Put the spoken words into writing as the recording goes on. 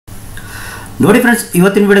ನೋಡಿ ಫ್ರೆಂಡ್ಸ್,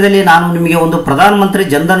 ಇವತ್ತಿನ ವಿಡಿಯೋದಲ್ಲಿ ನಾನು ನಿಮಗೆ ಒಂದು ಪ್ರಧಾನ ಮಂತ್ರಿ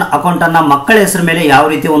ಜನಧನ್ ಅಕೌಂಟ್ ಅನ್ನ ಮಕ್ಕಳ ಹೆಸರು ಮೇಲೆ ಯಾವ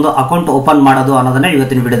ರೀತಿ ಒಂದು ಅಕೌಂಟ್ ಓಪನ್ ಮಾಡೋದು ಅನ್ನೋದನ್ನ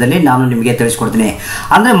ಇವತ್ತಿನ ವಿಡಿಯೋದಲ್ಲಿ ನಾನು ನಿಮಗೆ ತಿಳಿಸ್ಕೊಡ್ತೀನಿ.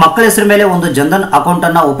 ಅಂದ್ರೆ ಮಕ್ಕಳ ಹೆಸರು ಮೇಲೆ ಒಂದು ಜನಧನ್ ಅಕೌಂಟ್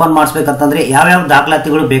ಅನ್ನ ಓಪನ್ ಮಾಡಿಸಬೇಕಂತಂದ್ರೆ ಯಾವ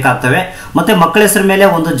ದಾಖಲಾತಿಗಳು ಬೇಕಾಗ್ತವೆ, ಮತ್ತೆ ಮಕ್ಕಳ ಹೆಸರು ಮೇಲೆ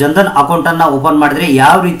ಒಂದು ಜನಧನ್ ಅಕೌಂಟ್ ಅನ್ನ ಓಪನ್ ಮಾಡಿದ್ರೆ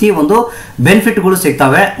ಯಾವ ರೀತಿ ಒಂದು ಬೆನಿಫಿಟ್ಗಳು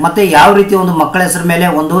ಸಿಗ್ತವೆ, ಮತ್ತೆ ಯಾವ ರೀತಿ ಒಂದು ಮಕ್ಕಳ ಹೆಸರು ಮೇಲೆ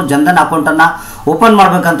ಒಂದು ಜನಧನ್ ಅಕೌಂಟ್ ಅನ್ನ ಓಪನ್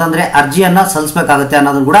ಮಾಡ್ಬೇಕಂತಂದ್ರೆ ಅರ್ಜಿಯನ್ನ ಸಲ್ಲಿಸಬೇಕಾಗುತ್ತೆ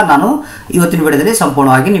ಅನ್ನೋದನ್ನ ಕೂಡ ನಾನು ಇವತ್ತಿನ ವಿಡಿಯೋದಲ್ಲಿ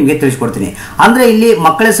ಸಂಪೂರ್ಣವಾಗಿ ನಿಮಗೆ ತಿಳಿಸ್ಕೊಡ್ತೀನಿ. ಅಂದ್ರೆ ಇಲ್ಲಿ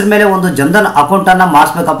ಮಕ್ಕಳ ಹೆಸರು ಮೇಲೆ ಒಂದು ಜನಧನ್ ಅಕೌಂಟ್ ಅನ್ನ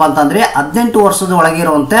ಮಾಡಿಸಬೇಕಪ್ಪ ಅಂತಂದ್ರೆ 18 ವರ್ಷದ ಒಳಗೆ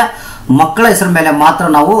ಇರುವಂತೆ ಮಕ್ಕಳ ಹೆಸರು ಮೇಲೆ ಮಾತ್ರ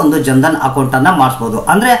ನಾವು ಒಂದು ಜನಧನ್ ಅಕೌಂಟ್ ಅನ್ನ ಮಾಡಿಸಬಹುದು.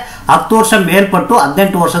 ಅಂದ್ರೆ 10 ವರ್ಷ ಮೇಲ್ಪಟ್ಟು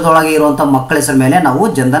 18 ವರ್ಷದೊಳಗೆ ಇರುವಂತಹ ಮಕ್ಕಳ ಹೆಸರು ಮೇಲೆ ನಾವು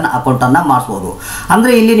ಜನಧನ್ ಅಕೌಂಟ್ ಅನ್ನ ಮಾಡಿಸಬಹುದು.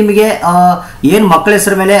 ಅಂದ್ರೆ ಇಲ್ಲಿ ನಿಮಗೆ ಏನ್ ಮಕ್ಕಳ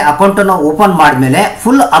ಹೆಸರು ಮೇಲೆ ಅಕೌಂಟ್ ಅನ್ನು ಓಪನ್ ಮಾಡಿದ್ಮೇಲೆ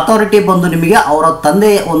ಫುಲ್ ಅಥಾರಿಟಿ ಬಂದು ನಿಮಗೆ ಅವರ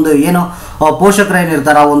ತಂದೆ ಒಂದು ಏನು ಪೋಷಕರು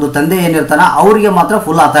ಏನಿರ್ತಾರ, ಒಂದು ತಂದೆ ಏನಿರ್ತಾರ ಅವರಿಗೆ ಮಾತ್ರ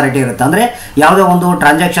ಫುಲ್ ಅಥಾರಿಟಿ ಇರುತ್ತೆ. ಅಂದ್ರೆ ಯಾವುದೇ ಒಂದು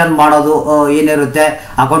ಟ್ರಾನ್ಸಾಕ್ಷನ್ ಮಾಡೋದು ಏನಿರುತ್ತೆ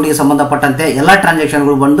ಅಕೌಂಟ್ಗೆ ಸಂಬಂಧಪಟ್ಟಂತೆ ಎಲ್ಲ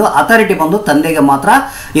ಟ್ರಾನ್ಸಾಕ್ಷನ್ಗಳು ಬಂದು ಅಥಾರಿಟಿ ಬಂದು ತಂದೆಗೆ ಮಾತ್ರ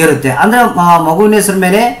ಇರುತ್ತೆ. ಅಂದ್ರೆ ಮಗುವಿನ ಹೆಸರು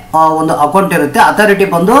ಮೇಲೆ ಒಂದು ಅಕೌಂಟ್ ಇರುತ್ತೆ, ಅಥಾರಿಟಿ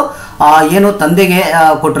ಬಂದು ಏನು ತಂದೆಗೆ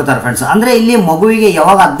ಕೊಟ್ಟಿರ್ತಾರೆ ಫ್ರೆಂಡ್ಸ್. ಅಂದ್ರೆ ಇಲ್ಲಿ ಮಗುವಿಗೆ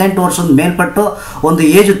ಯಾವಾಗ 18 ವರ್ಷದ ಮೇಲ್ಪಟ್ಟು ಒಂದು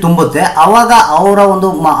ಏಜ್ ತುಂಬುತ್ತೆ ಅವಾಗ ಅವರ ಒಂದು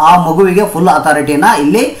ಆ ಮಗುವಿಗೆ ಫುಲ್ ಅಥಾರಿಟಿನ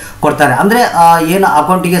ಇಲ್ಲಿ ಕೊಡ್ತಾರೆ. ಅಂದ್ರೆ ಏನು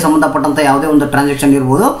ಅಕೌಂಟಿಗೆ ಸಂಬಂಧಪಟ್ಟಂತ ಯಾವುದೇ ಒಂದು ಟ್ರಾನ್ಸಾಕ್ಷನ್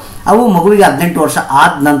ಇರ್ಬೋದು ಅವು ಮಗುವಿಗೆ 18 ವರ್ಷ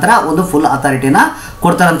ಆದ ನಂತರ ಒಂದು ಫುಲ್ ಅಥಾರಿಟಿನ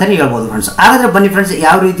ಕೊಡ್ತಾರೆ ಅಂತಾನೆ ಹೇಳ್ಬೋದು ಫ್ರೆಂಡ್ಸ್. ಹಾಗಾದ್ರೆ ಬನ್ನಿ ಫ್ರೆಂಡ್ಸ್,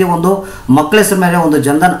 ಯಾವ ರೀತಿ ಒಂದು ಮಕ್ಕಳ ಹೆಸರು ಮೇಲೆ ಒಂದು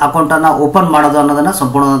ಜನಧನ್ ಅಕೌಂಟ್ ಅನ್ನ ಓಪನ್ ಮಾಡೋದು ಅನ್ನೋದನ್ನ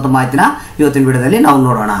ಸಂಪೂರ್ಣವಾದ ಮಾಹಿತಿನ ಇವತ್ತಿನ ವಿಡಿಯೋದಲ್ಲಿ ನಾವು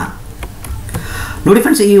ನೋಡೋಣ. ನೋಡಿ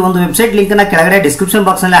ಫ್ರೆಂಡ್ಸ್, ಈ ಒಂದು ವೆಬ್ಸೈಟ್ ಲಿಂಕ್ ನ ಕೆಳಗಡೆ ಡಿಸ್ಕ್ರಿಪ್ಷನ್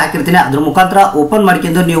ಬಾಕ್ಸ್ ನಲ್ಲಿ ಹಾಕಿರ್ತೀನಿ. ಅದ್ರ ಮುಖಾಂತರ ಓಪನ್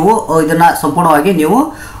ಮಾಡ್ಕೊಂಡು ನೀವು ಇದನ್ನ ಸಂಪೂರ್ಣವಾಗಿ ನೀವು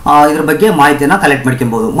ಇದ್ರ ಬಗ್ಗೆ ಮಾಹಿತಿಯನ್ನ ಕಲೆಕ್ಟ್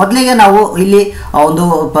ಮಾಡ್ಕೊಬಹುದು. ಮೊದಲಿಗೆ ನಾವು ಇಲ್ಲಿ ಒಂದು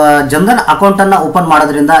ಜನಧನ್ ಅಕೌಂಟ್ ಅನ್ನ ಓಪನ್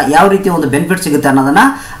ಮಾಡೋದ್ರಿಂದ ಯಾವ ರೀತಿ ಒಂದು ಬೆನಿಫಿಟ್ ಸಿಗುತ್ತೆ ಅನ್ನೋದನ್ನ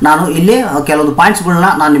ನಾನು ಇಲ್ಲಿ ಕೆಲವೊಂದು ಪಾಯಿಂಟ್ಸ್ಗಳನ್ನ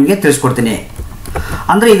ನಾನು ನಿಮಗೆ ತಿಳಿಸ್ಕೊಡ್ತೀನಿ.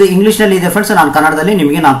 ಅಂದ್ರೆ ಇದು ಇಂಗ್ಲಿಷ್ ನಲ್ಲಿ ಇದೆ ಫ್ರೆಂಡ್ಸ್, ನಾನು ಕನ್ನಡದಲ್ಲಿ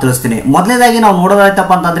ನಿಮಗೆ ನಾನು ತಿಳಿಸ್ತೀನಿ. ಮೊದಲನೇದಾಗಿ ನಾವು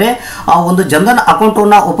ನೋಡೋದಾಯ್ತಪ್ಪ ಅಂತಂದ್ರೆ ಒಂದು ಜನಧನ್ ಅಕೌಂಟ್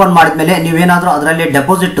ಅನ್ನ ಓಪನ್ ಮಾಡಿದ್ಮೇಲೆ ನೀವೇನಾದ್ರೂ ಅದರಲ್ಲಿ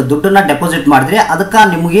ಡೆಪಾಸಿಟ್ ದುಡ್ಡನ್ನ ಡೆಪಾಸಿಟ್ ಮಾಡಿದ್ರೆ ಅದಕ್ಕೆ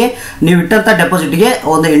ನಿಮಗೆ ನೀವು ಇಟ್ಟಂತ ಡೆಪಾಸಿಟ್ಗೆ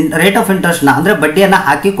ಒಂದು ರೇಟ್ ಆಫ್ ಇಂಟ್ರೆಸ್ಟ್ ನ ಅಂದ್ರೆ ಬಡ್ಡಿಯನ್ನ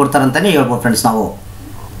ಹಾಕಿ ಕೊಡ್ತಾರಂತಾನೆ ಹೇಳ್ಬೋದು ಫ್ರೆಂಡ್ಸ್. ನಾವು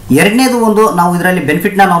ಎರಡನೇದು ಒಂದು ನಾವು ಇದರಲ್ಲಿ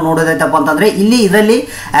ಬೆನಿಫಿಟ್ ನಾವು ನೋಡೋದಾಯ್ತಪ್ಪ ಅಂತಂದ್ರೆ ಇಲ್ಲಿ ಇದರಲ್ಲಿ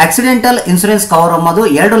ಆಕ್ಸಿಡೆಂಟಲ್ ಇನ್ಸೂರೆನ್ಸ್ ಕವರ್ ಅನ್ನೋದು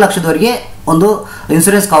 2 ಲಕ್ಷದವರೆಗೆ ಒಂದು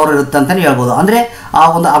ಇನ್ಸೂರೆನ್ಸ್ ಕವರ್ ಇರುತ್ತೆ ಅಂತಾನೆ ಹೇಳ್ಬೋದು. ಅಂದ್ರೆ ಆ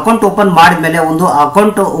ಒಂದು ಅಕೌಂಟ್ ಓಪನ್ ಮಾಡಿದ್ಮೇಲೆ ಒಂದು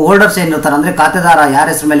ಅಕೌಂಟ್ ಹೋಲ್ಡರ್ಸ್ ಏನಿರ್ತಾರೆ ಅಂದ್ರೆ ಖಾತೆದಾರ ಯಾರ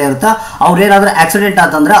ಹೆಸರು ಮೇಲೆ ಇರುತ್ತಾ ಅವ್ರು ಏನಾದ್ರೂ ಆಕ್ಸಿಡೆಂಟ್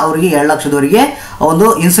ಆತಂದ್ರೆ ಅವರಿಗೆ 2 ಲಕ್ಷದವರೆಗೆ ಒಂದು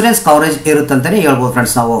ಇನ್ಸೂರೆನ್ಸ್ ಕವರೇಜ್ ಇರುತ್ತೆ ಅಂತಾನೆ ಹೇಳ್ಬೋದು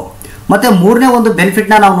ಫ್ರೆಂಡ್ಸ್ ನಾವು. ಮತ್ತೆ ಮೂರನೇ ಒಂದು ಬೆನಿಫಿಟ್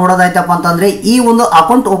ನಾವು ನೋಡೋದಾಯ್ತಪ್ಪ ಅಂತಂದ್ರೆ ಈ ಒಂದು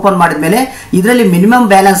ಅಕೌಂಟ್ ಓಪನ್ ಮಾಡಿದ್ಮೇಲೆ ಇದರಲ್ಲಿ ಮಿನಿಮಮ್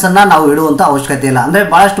ಬ್ಯಾಲೆನ್ಸ್ ಅನ್ನ ನಾವು ಇಡುವಂತ ಅವಶ್ಯಕತೆ ಇಲ್ಲ. ಅಂದ್ರೆ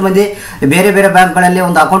ಬಹಳಷ್ಟು ಮಂದಿ ಬೇರೆ ಬೇರೆ ಬ್ಯಾಂಕ್ಗಳಲ್ಲಿ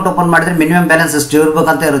ಒಂದು ಅಕೌಂಟ್ ಓಪನ್ ಮಾಡಿದ್ರೆ ಮಿನಿಮಮ್ ಬ್ಯಾಲೆನ್ಸ್ ಎಷ್ಟು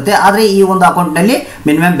ಇರಬೇಕಂತ ಇರುತ್ತೆ, ಆದ್ರೆ ಈ ಒಂದು ಅಕೌಂಟ್ ನಲ್ಲಿ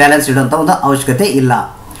ಮಿನಿಮಮ್ ಬ್ಯಾಲೆನ್ಸ್ ಇಡುವಂತ ಒಂದು ಅವಶ್ಯಕತೆ ಇಲ್ಲ.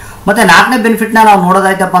 ಮತ್ತೆ ನಾಲ್ಕನೇ ಬೆನಿಫಿಟ್ ನಾವು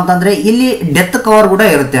ನೋಡೋದಾಯ್ತಪ್ಪ ಅಂತಂದ್ರೆ ಇಲ್ಲಿ ಡೆತ್ ಕವರ್ ಕೂಡ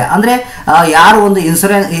ಇರುತ್ತೆ. ಅಂದ್ರೆ ಯಾರು ಒಂದು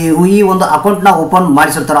ಇನ್ಸೂರೆನ್ಸ್ ಈ ಒಂದು ಅಕೌಂಟ್ ನ ಓಪನ್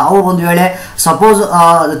ಮಾಡಿಸಿರ್ತಾರೋ ಅವ್ರು ಒಂದು ವೇಳೆ ಸಪೋಸ್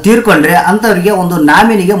ತೀರ್ಕೊಂಡ್ರೆ ಅಂತವರಿಗೆ ಒಂದು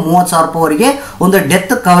ನಾಮಿನಿಗೆ 30,000 ರೂಪಾಯಿವರೆಗೆ ಒಂದು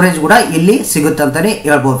ಡೆತ್ ಕವರೇಜ್ ಕೂಡ ಇಲ್ಲಿ ಸಿಗುತ್ತೆ ಅಂತಾನೆ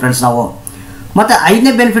ಹೇಳ್ಬೋದು ಫ್ರೆಂಡ್ಸ್ ನಾವು. ಮತ್ತೆ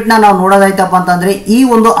ಐದನೇ ಬೆನಿಫಿಟ್ ನಾವು ನೋಡೋದಾಯ್ತಪ್ಪ ಅಂತಂದ್ರೆ ಈ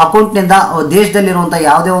ಒಂದು ಅಕೌಂಟ್ ನಿಂದ ದೇಶದಲ್ಲಿರುವಂತಹ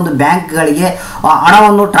ಯಾವುದೇ ಒಂದು ಬ್ಯಾಂಕ್ಗಳಿಗೆ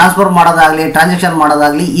ಹಣವನ್ನು ಟ್ರಾನ್ಸ್ಫರ್ ಮಾಡೋದಾಗ್ಲಿ ಟ್ರಾನ್ಸಾಕ್ಷನ್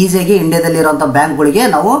ಮಾಡೋದಾಗ್ಲಿ ಈಸಿಯಾಗಿ ಇಂಡಿಯಾದಲ್ಲಿರುವಂತಹ ಬ್ಯಾಂಕ್ಗಳಿಗೆ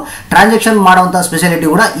ನಾವು ಟ್ರಾನ್ಸಾಕ್ಷನ್ ಮಾಡುವಂತಹ ಸ್ಪೆಷಾಲಿಟಿ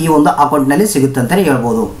ಕೂಡ ಈ ಒಂದು ಅಕೌಂಟ್ ನಲ್ಲಿ ಸಿಗುತ್ತೆ ಅಂತಾನೆ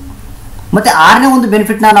ಹೇಳ್ಬೋದು. ಮತ್ತೆ ಆರನೇ ಒಂದು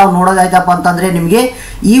ಬೆನಿಫಿಟ್ ನಾವು ನೋಡೋದಾಯ್ತಪ್ಪ ಅಂತಂದ್ರೆ ನಿಮಗೆ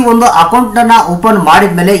ಈ ಒಂದು ಅಕೌಂಟ್ ಅನ್ನ ಓಪನ್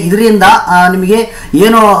ಮಾಡಿದ್ಮೇಲೆ ಇದರಿಂದ ನಿಮಗೆ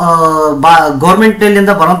ಏನು ಗೌರ್ಮೆಂಟ್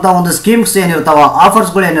ನಿಂದ ಬರುವಂತಹ ಒಂದು ಸ್ಕೀಮ್ಸ್ ಏನಿರ್ತಾವ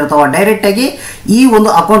ಆಫರ್ಸ್ಗಳು ಏನಿರ್ತಾವ ಡೈರೆಕ್ಟ್ ಆಗಿ ಈ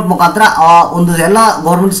ಒಂದು ಅಕೌಂಟ್ ಮುಖಾಂತರ ಒಂದು ಎಲ್ಲ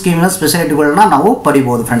ಗೌರ್ಮೆಂಟ್ ಸ್ಕೀಮಿನ ಸ್ಪೆಷಾಲಿಟಿಗಳನ್ನ ನಾವು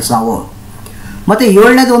ಪಡಿಬಹುದು ಫ್ರೆಂಡ್ಸ್ ನಾವು. ಮತ್ತೆ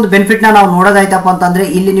ಏಳನೇದು ಒಂದು ಬೆನಿಫಿಟ್ ನಾವು ನೋಡೋದಾಯ್ತಪ್ಪ ಅಂತಂದ್ರೆ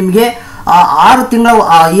ಇಲ್ಲಿ ನಿಮಗೆ 6 ತಿಂಗಳ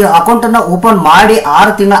ಈ ಅಕೌಂಟ್ ಅನ್ನ ಓಪನ್ ಮಾಡಿ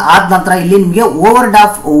 6 ತಿಂಗಳ ಆದ ನಂತರ ಇಲ್ಲಿ ನಿಮಗೆ ಓವರ್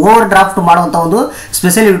ಡ್ರಾಫ್ಟ್ ಮಾಡುವಂತ ಒಂದು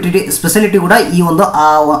ಸ್ಪೆಷಾಲಿಟಿ ಕೂಡ ಈ ಒಂದು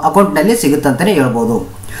ಅಕೌಂಟ್ ನಲ್ಲಿ ಸಿಗುತ್ತೆ ಅಂತಾನೆ ಹೇಳ್ಬೋದು.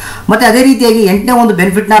 ಮತ್ತೆ ಅದೇ ರೀತಿಯಾಗಿ 8ನೇ ಒಂದು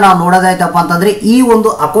ಬೆನಿಫಿಟ್ ನಾವು ನೋಡೋದಾಯ್ತಪ್ಪ ಅಂತಂದ್ರೆ ಈ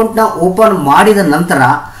ಒಂದು ಅಕೌಂಟ್ ನ ಓಪನ್ ಮಾಡಿದ ನಂತರ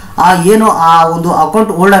ಏನು ಆ ಒಂದು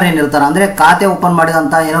ಅಕೌಂಟ್ ಹೋಲ್ಡರ್ ಏನಿರ್ತಾರ ಅಂದ್ರೆ ಖಾತೆ ಓಪನ್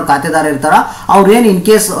ಮಾಡಿದಂತ ಏನೋ ಖಾತೆದಾರ ಇರ್ತಾರ ಅವ್ರು ಏನು ಇನ್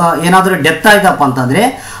ಕೇಸ್ ಏನಾದ್ರೂ ಡೆತ್ ಆಯ್ತಪ್ಪ ಅಂತಂದ್ರೆ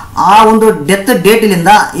ಆ ಒಂದು ಡೆತ್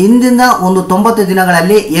ಡೇಟ್ಲಿಂದ ಹಿಂದಿನ ಒಂದು 90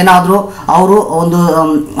 ದಿನಗಳಲ್ಲಿ ಏನಾದರೂ ಅವರು ಒಂದು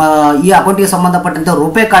ಈ ಅಕೌಂಟ್ಗೆ ಸಂಬಂಧಪಟ್ಟಂತೆ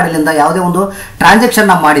ರೂಪೇ ಕಾರ್ಡ್ಲಿಂದ ಯಾವುದೇ ಒಂದು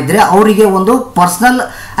ಟ್ರಾನ್ಸಾಕ್ಷನ್ ಮಾಡಿದ್ರೆ ಅವರಿಗೆ ಒಂದು ಪರ್ಸನಲ್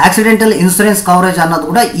ಆಕ್ಸಿಡೆಂಟಲ್ ಇನ್ಸೂರೆನ್ಸ್ ಕವರೇಜ್ ಅನ್ನೋದು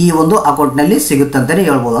ಕೂಡ ಈ ಒಂದು ಅಕೌಂಟ್ ನಲ್ಲಿ ಸಿಗುತ್ತೆ ಅಂತಾನೆ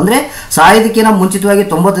ಹೇಳ್ಬೋದು. ಅಂದ್ರೆ ಸಾಯೋದಕ್ಕಿಂತ ಮುಂಚಿತವಾಗಿ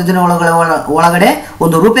 90 ದಿನ ಒಳಗಡೆ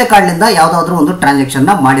ಒಂದು ರೂಪೇ ಕಾರ್ಡ್ಲಿಂದ ಯಾವುದಾದ್ರೂ ಒಂದು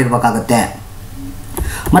ಟ್ರಾನ್ಸಾಕ್ಷನ್ ಮಾಡಿರ್ಬೇಕಾಗತ್ತೆ.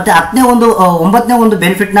 ಮತ್ತೆ 9ನೇ ಒಂದು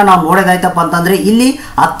ಬೆನಿಫಿಟ್ ನಾವು ನೋಡೋದಾಯ್ತಪ್ಪ ಅಂತಂದ್ರೆ ಇಲ್ಲಿ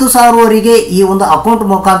 10,000ವರೆಗೆ ಈ ಒಂದು ಅಕೌಂಟ್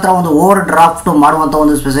ಮುಖಾಂತರ ಒಂದು ಓವರ್ ಡ್ರಾಫ್ಟ್ ಮಾಡುವಂತ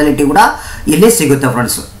ಒಂದು ಸ್ಪೆಷಾಲಿಟಿ ಕೂಡ ಇಲ್ಲಿ ಸಿಗುತ್ತೆ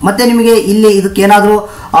ಫ್ರೆಂಡ್ಸ್. ಮತ್ತೆ ನಿಮಗೆ ಇಲ್ಲಿ ಇದಕ್ಕೇನಾದ್ರೂ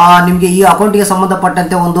ನಿಮಗೆ ಈ ಅಕೌಂಟ್ಗೆ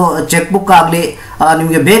ಸಂಬಂಧಪಟ್ಟಂತೆ ಒಂದು ಚೆಕ್ ಬುಕ್ ಆಗಲಿ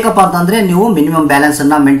ನಿಮಗೆ ಬೇಕಪ್ಪ ಅಂತಂದ್ರೆ ನೀವು ಮಿನಿಮಮ್ ಬ್ಯಾಲೆನ್ಸ್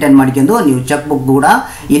ಅನ್ನ ಮೇಂಟೈನ್ ಮಾಡ್ಕೊಂಡು ನೀವು ಚೆಕ್ ಬುಕ್ ಕೂಡ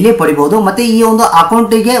ಇಲ್ಲಿ ಪಡಿಬಹುದು. ಮತ್ತೆ ಈ ಒಂದು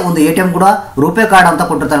ಅಕೌಂಟಿಗೆ ಒಂದು ATM ಕೂಡ ರೂಪೇ ಕಾರ್ಡ್ ಅಂತ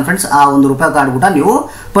ಕೊಟ್ಟಿರ್ತಾನೆ ಫ್ರೆಂಡ್ಸ್, ಆ ಒಂದು ರೂಪೇ ಕಾರ್ಡ್ ಕೂಡ ನೀವು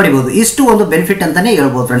ಪಡಿಬಹುದು. ಇಷ್ಟು ಒಂದು ಬೆನಿಫಿಟ್ ಅಂತಾನೆ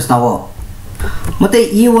ಹೇಳ್ಬೋದು ಫ್ರೆಂಡ್ಸ್ ನಾವು. ಮತ್ತೆ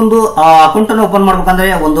ಈ ಒಂದು ಅಕೌಂಟ್ ಅನ್ನು ಓಪನ್ ಮಾಡ್ಬೇಕಂದ್ರೆ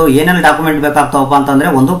ಒಂದು ಏನೆಲ್ಲ ಡಾಕ್ಯುಮೆಂಟ್ ಬೇಕಾಗ್ತಾವಪ್ಪ ಅಂತಂದ್ರೆ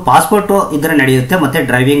ಒಂದು ಪಾಸ್ಪೋರ್ಟ್ ಇದ್ರೆ ನಡೆಯುತ್ತೆ, ಮತ್ತೆ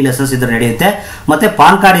ಡ್ರೈವಿಂಗ್ ಲೈಸೆನ್ಸ್ ಇದ್ರೆ ನಡೆಯುತ್ತೆ, ಮತ್ತೆ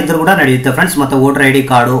ಪಾನ್ ಕಾರ್ಡ್ ಇದ್ರೂ ಕೂಡ ನಡೆಯುತ್ತೆ ಫ್ರೆಂಡ್ಸ್, ಮತ್ತೆ ವೋಟರ್ ಐಡಿ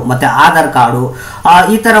ಕಾರ್ಡು, ಮತ್ತೆ ಆಧಾರ್ ಕಾರ್ಡು,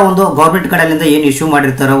 ಈ ತರ ಒಂದು ಗೌರ್ಮೆಂಟ್ ಕಡೆಯಿಂದ ಏನು ಇಶ್ಯೂ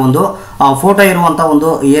ಮಾಡಿರ್ತಾರೋ ಒಂದು ಫೋಟೋ ಇರುವಂತ ಒಂದು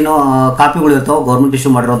ಏನು ಕಾಪಿಗಳು ಇರ್ತಾವೆ ಗೌರ್ಮೆಂಟ್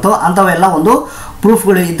ಇಶ್ಯೂ ಮಾಡಿರುವಂಥವು ಅಂಥವೆಲ್ಲ ಒಂದು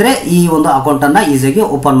ಪ್ರೂಫ್ಗಳು ಇದ್ರೆ ಈ ಒಂದು ಅಕೌಂಟ್ ಅನ್ನ ಈಸಿಯಾಗಿ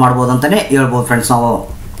ಓಪನ್ ಮಾಡ್ಬೋದು ಅಂತಾನೆ ಹೇಳ್ಬೋದು ಫ್ರೆಂಡ್ಸ್ ನಾವು.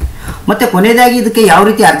 ಮತ್ತೆ ಕೊನೆಯದಾಗಿ ಇದಕ್ಕೆ ಯಾವ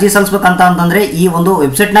ರೀತಿ ಅರ್ಜಿ ಸಲ್ಲಿಸಬೇಕಂತ ಅಂತಂದ್ರೆ ಈ ಒಂದು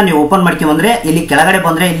ವೆಬ್ಸೈಟ್ ನ ನೀವು ಓಪನ್ ಮಾಡ್ಕೊಂಡ್ಬಂದ್ರೆ ಇಲ್ಲಿ ಕೆಳಗಡೆ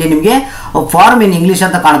ಬಂದ್ರೆ ಇಲ್ಲಿ ನಿಮಗೆ ಫಾರ್ಮ್ ಇನ್ ಇಂಗ್ಲಿಷ್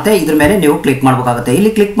ಅಂತ ಕಾಣುತ್ತೆ, ಇದ್ರ ಮೇಲೆ ನೀವು ಕ್ಲಿಕ್ ಮಾಡಬೇಕಾಗುತ್ತೆ.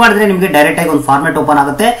 ಇಲ್ಲಿ ಕ್ಲಿಕ್ ಮಾಡಿದ್ರೆ ನಿಮಗೆ ಡೈರೆಕ್ಟ್ ಆಗಿ ಒಂದು ಫಾರ್ಮೆಟ್ ಓಪನ್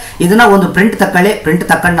ಆಗುತ್ತೆ. ಇದನ್ನ ಒಂದು ಪ್ರಿಂಟ್ ತಕೊಳ್ಳಿ, ಪ್ರಿಂಟ್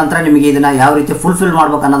ತಕೊಂಡ ನಂತರ ನಿಮಗೆ ಇದನ್ನ ಯಾವ ರೀತಿ ಫುಲ್ಫಿಲ್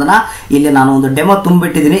ಮಾಡ್ಬೇಕು ಅನ್ನೋದನ್ನ ಇಲ್ಲಿ ನಾನು ಒಂದು ಡೆಮೋ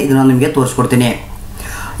ತುಂಬಿಟ್ಟಿದ್ದೀನಿ, ಇದನ್ನ ನಿಮಗೆ ತೋರಿಸ್ಕೊಡ್ತೀನಿ.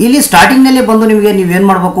 ಇಲ್ಲಿ ಸ್ಟಾರ್ಟಿಂಗ್ ನಲ್ಲಿ ಬಂದು ನಿಮಗೆ ನೀವೇನ್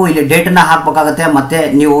ಮಾಡಬೇಕು, ಇಲ್ಲಿ ಡೇಟ್ ಅನ್ನ ಹಾಕಬೇಕಾಗುತ್ತೆ, ಮತ್ತೆ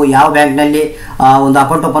ನೀವು ಯಾವ ಬ್ಯಾಂಕ್ ನಲ್ಲಿ ಒಂದು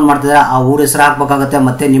ಅಕೌಂಟ್ ಓಪನ್ ಮಾಡ್ತಿದ್ರೆ ಆ ಊರ ಹೆಸರು ಹಾಕಬೇಕಾಗುತ್ತೆ,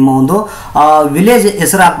 ಮತ್ತೆ ನಿಮ್ಮ ಒಂದು ವಿಲೇಜ್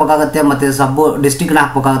ಹೆಸರು ಹಾಕಬೇಕಾಗುತ್ತೆ, ಮತ್ತೆ ಸಬ್ ಡಿಸ್ಟಿಕ್ ನ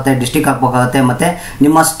ಹಾಕಬೇಕಾಗುತ್ತೆ, ಡಿಸ್ಟಿಕ್ ಹಾಕಬೇಕಾಗುತ್ತೆ, ಮತ್ತೆ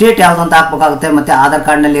ನಿಮ್ಮ ಸ್ಟೇಟ್ ಯಾವ್ದು ಅಂತ ಹಾಕಬೇಕಾಗುತ್ತೆ, ಮತ್ತೆ ಆಧಾರ್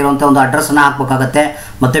ಕಾರ್ಡ್ ನಲ್ಲಿ ಇರುವಂತಹ ಒಂದು ಅಡ್ರೆಸ್ ನ ಹಾಕಬೇಕಾಗುತ್ತೆ,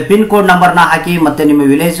 ಮತ್ತೆ ಪಿನ್ ಕೋಡ್ ನಂಬರ್ ನ ಹಾಕಿ, ಮತ್ತೆ ನಿಮ್ಮ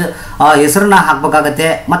ವಿಲೇಜ್ ಹೆಸರನ್ನ ಹಾಕಬೇಕಾಗುತ್ತೆ.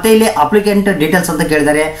 ಮತ್ತೆ ಇಲ್ಲಿ ಅಪ್ಲಿಕೆಂಟ್ ಡೀಟೇಲ್ಸ್ ಅಂತ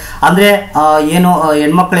ಕೇಳಿದ್ದಾರೆ, ಅಂದ್ರೆ ಏನು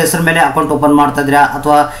ಹೆಣ್ಮಕ್ಳ ಹೆಸರು ಮೇಲೆ ಅಕೌಂಟ್ ಓಪನ್ ಮಾಡ್ತಾ ಇದ್ರೆ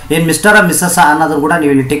ಅಥವಾ ಏನ್ ಮಿಸ್ಟರ್ ಮಿಸ್ಸಸ್ ಅನ್ನೋದು ಕೂಡ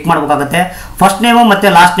ನೀವು ಇಲ್ಲಿ ಟಿಕ್ ಮಾಡಬೇಕಾಗುತ್ತೆ. ಫಸ್ಟ್ ನೇಮು ಮತ್ತೆ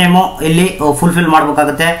ಲಾಸ್ಟ್ ನೇಮು ಇಲ್ಲಿ ಫುಲ್ಫಿಲ್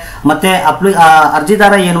ಮಾಡಬೇಕಾಗುತ್ತೆ. ಮತ್ತೆ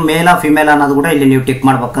ಅರ್ಜಿದಾರ ಏನು ಮೇಲ ಫಿಮೇಲ್ ಅನ್ನೋದು ಕೂಡ ಇಲ್ಲಿ ನೀವು ಟಿಕ್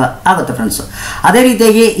ಮಾಡಬೇಕಾಗುತ್ತೆ ಫ್ರೆಂಡ್ಸ್. ಅದೇ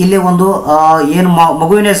ರೀತಿಯಾಗಿ ಇಲ್ಲಿ ಒಂದು ಏನು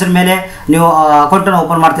ಮಗುವಿನ ಹೆಸರು ಮೇಲೆ ನೀವು ಅಕೌಂಟ್ ಅನ್ನು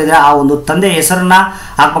ಓಪನ್ ಮಾಡ್ತಾ ಇದ್ರೆ ಆ ಒಂದು ತಂದೆ ಹೆಸರನ್ನ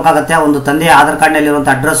ಹಾಕಬೇಕಾಗುತ್ತೆ, ಒಂದು ತಂದೆಯ ಆಧಾರ್ ಕಾರ್ಡ್ ನಲ್ಲಿ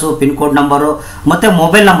ಇರುವಂತಹ ಅಡ್ರೆಸ್, ಪಿನ್ ಕೋಡ್ ನಂಬರು, ಮತ್ತೆ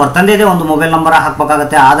ಮೊಬೈಲ್ ನಂಬರ್, ತಂದೆದೇ ಒಂದು ಮೊಬೈಲ್ ನಂಬರ್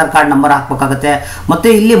ಹಾಕಬೇಕಾಗುತ್ತೆ, ಆಧಾರ್ ಕಾರ್ಡ್ ನಂಬರ್ ಹಾಕಬೇಕಾಗುತ್ತೆ, ಮತ್ತೆ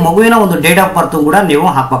ಇಲ್ಲಿ ಮಗುವಿನ ಒಂದು ಡೇಟ್ ಆಫ್ ಬರ್ತ್ ಕೂಡ ನೀವು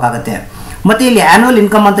ಹಾಕಬೇಕಾಗುತ್ತೆ. ಮತ್ತೆ ಇಲ್ಲಿ ಆನ್ಯುವಲ್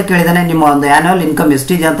ಇನ್ಕಮ್ ಅಂತ ಕೇಳಿದಾನೆ, ನಿಮ್ಮ ಒಂದು ಆನ್ಯುವಲ್ ಇನ್ಕಮ್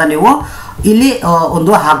ಎಷ್ಟಿದೆ ಅಂತ ನೀವು ಇಲ್ಲಿ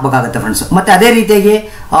ಒಂದು ಹಾಕಬೇಕಾಗುತ್ತೆ ಫ್ರೆಂಡ್ಸ್. ಮತ್ತೆ ಅದೇ ರೀತಿಯಾಗಿ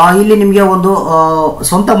ಇಲ್ಲಿ ನಿಮಗೆ ಒಂದು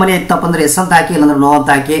ಸ್ವಂತ ಮನೆ ಇತ್ತಪ್ಪ ಅಂದ್ರೆ ಎಸ್ ಅಂತ ಹಾಕಿ, ಇಲ್ಲಾಂದ್ರೆ ನೋ ಅಂತ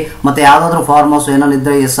ಹಾಕಿ, ಮತ್ತೆ ಯಾವ್ದಾದ್ರು ಫಾರ್ಮ್ ಹೌಸ್ ಏನಾದ್ರು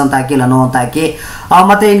ಇದ್ರೆ ಎಸ್ ಅಂತ ಹಾಕಿ, ಇಲ್ಲ ನೋ ಅಂತ ಹಾಕಿ.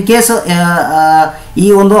 ಮತ್ತೆ ಇನ್ ಕೇಸ್ ಈ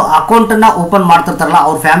ಒಂದು ಅಕೌಂಟ್ ಅನ್ನ ಓಪನ್ ಮಾಡ್ತಿರ್ತಾರಲ್ಲ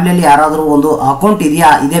ಅವ್ರ ಫ್ಯಾಮಿಲಿಯಲ್ಲಿ ಯಾರಾದ್ರೂ ಒಂದು ಅಕೌಂಟ್ ಇದೆಯಾ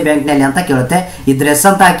ಇದೇ ಬ್ಯಾಂಕ್ ನಲ್ಲಿ ಅಂತ ಕೇಳುತ್ತೆ, ಇದ್ರೆ ಎಸ್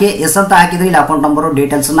ಅಂತ ಹಾಕಿ, ಎಸ್ ಅಂತ ಹಾಕಿದ್ರೆ ಇಲ್ಲಿ ಅಕೌಂಟ್ ನಂಬರ್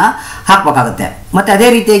ಡೀಟೇಲ್ಸ್ ನ ಹಾಕಬೇಕಾಗುತ್ತೆ. ಮತ್ತೆ ಅದೇ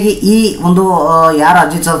ರೀತಿಯಾಗಿ ಈ ಒಂದು ಯಾರು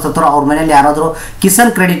ಅರ್ಜಿ ಸಲ್ಲಿಸ್ತಾರೋ ಅವ್ರ ಮನೆಯಲ್ಲಿ ಯಾರಾದ್ರೂ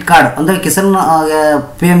ಕಿಸಾನ್ ಕ್ರೆಡಿಟ್ ಕಾರ್ಡ್ ಅಂದ್ರೆ ಕಿಸಾನ್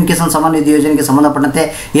PM ಕಿಸಾನ್ ಸಮ್ಮಾನ್ ನಿಧಿ ಯೋಜನೆಗೆ ಸಂಬಂಧಪಟ್ಟಂತೆ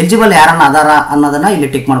ಎಲಿಜಿಬಲ್ ಯಾರನ್ನ ಆಧಾರ ಅನ್ನೋದನ್ನ ಇಲ್ಲಿ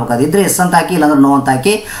ಟಿಕ್ ಮಾಡಬೇಕಾಗುತ್ತೆ. ಇದ್ರೆ ಎಸ್ ಅಂತ ಹಾಕಿ, ಇಲ್ಲಾಂದ್ರೆ ನೋ ಅಂತ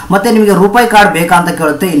ಹಾಕಿ. ಮತ್ತೆ ನಿಮಗೆ ರೂಪಾಯಿ ಕಾರ್ಡ್ ಬೇಕಾ ಅಂತ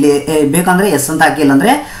ಕೇಳುತ್ತೆ, ಇಲ್ಲಿ ಬೇಕಂದ್ರೆ ಎಸ್ ಅಂತ ಹಾಕಿ,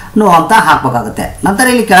 ಇಲ್ಲಾಂದ್ರೆ ನೋ ಅಂತ ಹಾಕಬೇಕಾಗುತ್ತೆ. ನಂತರ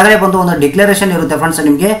ಇಲ್ಲಿ ಕೆಳಗಡೆ ಬಂದು ಒಂದು ಡಿಕ್ಲರೇಷನ್ ಇರುತ್ತೆ ಫ್ರೆಂಡ್ಸ್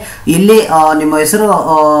ನಿಮಗೆ. ಇಲ್ಲಿ ನಿಮ್ಮ ಹೆಸರು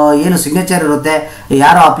ಏನು ಸಿಗ್ನೇಚರ್ ಇರುತ್ತೆ,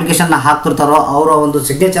 ಯಾರು ಅಪ್ಲಿಕೇಶನ್ ಹಾಕ್ತಿರ್ತಾರೋ ಅವರ ಒಂದು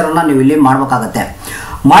ಸಿಗ್ನೇಚರ್ ಅನ್ನ ನೀವು ಇಲ್ಲಿ ಮಾಡಬೇಕಾಗುತ್ತೆ.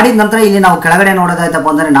 ಮಾಡಿದ ನಂತರ ಇಲ್ಲಿ ನಾವು ಕೆಳಗಡೆ ನೋಡೋದಾಯ್ತಪ್ಪ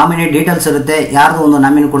ಅಂದ್ರೆ ನಾಮಿನಿ ಡೀಟೇಲ್ಸ್ ಇರುತ್ತೆ, ಯಾರ್ದು ಒಂದು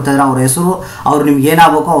ನಾಮಿನಿ ಕೊಡ್ತಾ ಇದ್ರೆ ಅವ್ರ ಹೆಸರು, ಅವ್ರು ನಿಮ್ಗೆ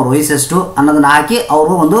ಏನಾಗಬೇಕು, ಅವ್ರ ವಯಸ್ಸೆಷ್ಟು ಅನ್ನೋದನ್ನ ಹಾಕಿ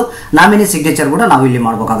ಅವರು ಒಂದು ನಾಮಿನಿ ಸಿಗ್ನೇಚರ್ ಕೂಡ ನಾವು ಇಲ್ಲಿ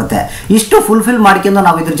ಮಾಡಬೇಕಾಗುತ್ತೆ. ಇಷ್ಟು ಫುಲ್ಫಿಲ್ ಮಾಡ್ಕೊಂಡು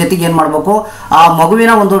ನಾವು ಇದ್ರ ಜೊತೆಗೆ ಏನ್ ಮಾಡಬೇಕು, ಆ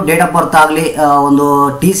ಮಗುವಿನ ಒಂದು ಡೇಟ್ ಆಫ್ ಬರ್ತ್ ಆಗಲಿ, ಒಂದು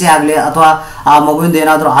TC ಆಗಲಿ, ಅಥವಾ ಆ ಮಗುವಿಂದ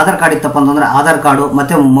ಏನಾದರೂ ಆಧಾರ್ ಕಾರ್ಡ್ ಇತ್ತಪ್ಪ ಅಂತಂದ್ರೆ ಆಧಾರ್ ಕಾರ್ಡು,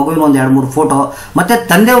 ಮತ್ತೆ ಮಗುವಿನ ಒಂದು 2-3 ಫೋಟೋ, ಮತ್ತೆ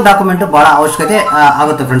ತಂದೆಯ ಡಾಕ್ಯುಮೆಂಟ್ ಬಹಳ ಅವಶ್ಯಕತೆ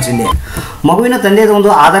ಆಗುತ್ತೆ ಫ್ರೆಂಡ್ಸ್. ಇಲ್ಲಿ ಮಗುವಿನ ತಂದೆಯದು ಒಂದು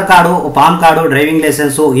Aadhaar card, PAN card, driving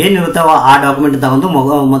licence ಏನಿರುತ್ತೋ ಆ ಡಾಕ್ಯುಮೆಂಟ್ ತಗೊಂಡು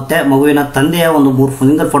ಮತ್ತೆ ಮಗುವಿನ ತಂದೆಯ ಒಂದು 3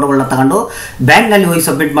 ಸಿಂಗಲ್ ಫೋಟೋಗಳನ್ನ ತಗೊಂಡು ಬ್ಯಾಂಕ್ ನಲ್ಲಿ ಹೋಗಿ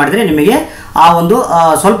ಸಬ್ಮಿಟ್ ಮಾಡಿದ್ರೆ ನಿಮಗೆ ಆ ಒಂದು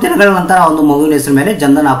ಸ್ವಲ್ಪ ದಿನಗಳ ನಂತರ ಒಂದು ಮಗುವಿನ ಹೆಸರು ಮೇಲೆ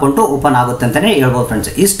ಜನಧನ್ ಅಕೌಂಟ್ ಓಪನ್ ಆಗುತ್ತೆ ಅಂತಾನೆ ಹೇಳ್ಬೋದು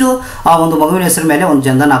ಫ್ರೆಂಡ್ಸ್. ಇಷ್ಟು ಆ ಒಂದು ಮಗುವಿನ ಹೆಸರು ಮೇಲೆ ಒಂದು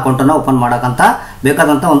ಜನಧನ್ ಅಕೌಂಟ್ ಅನ್ನು ಓಪನ್ ಮಾಡಕ್ಕಂತ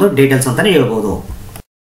ಬೇಕಾದಂತ ಒಂದು ಡೀಟೇಲ್ಸ್ ಅಂತಾನೆ ಹೇಳ್ಬೋದು.